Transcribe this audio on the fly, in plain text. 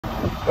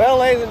Well,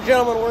 ladies and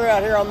gentlemen, we're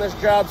out here on this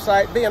job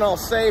site being all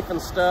safe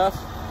and stuff.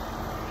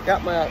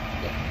 Got my,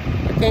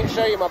 I can't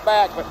show you my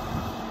back, but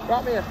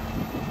got me a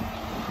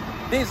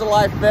Diesel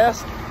Life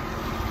vest.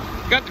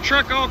 Got the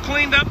truck all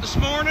cleaned up this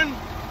morning.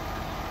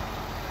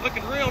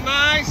 Looking real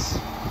nice.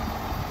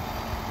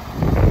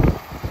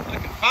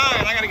 Looking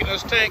fine. I gotta get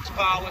those tanks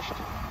polished.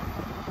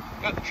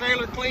 Got the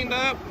trailer cleaned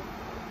up.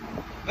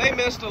 They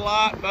missed a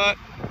lot, but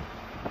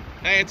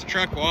hey, it's a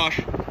truck wash.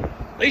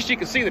 At least you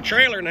can see the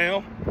trailer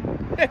now.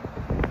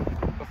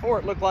 Before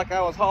it looked like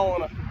I was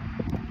hauling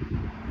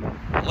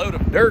a load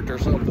of dirt or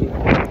something.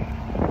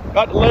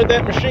 Got to load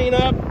that machine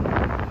up.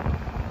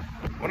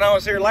 When I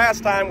was here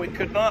last time, we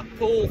could not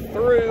pull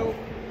through.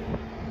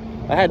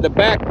 I had to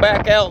back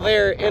out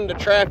there into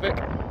traffic,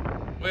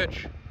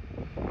 which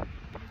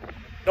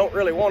don't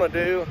really want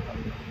to do.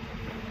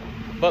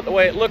 But the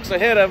way it looks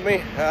ahead of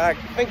me, I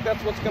think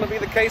that's what's going to be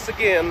the case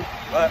again.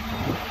 But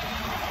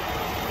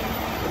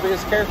we'll be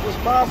as careful as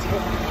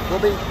possible.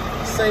 We'll be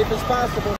as safe as possible.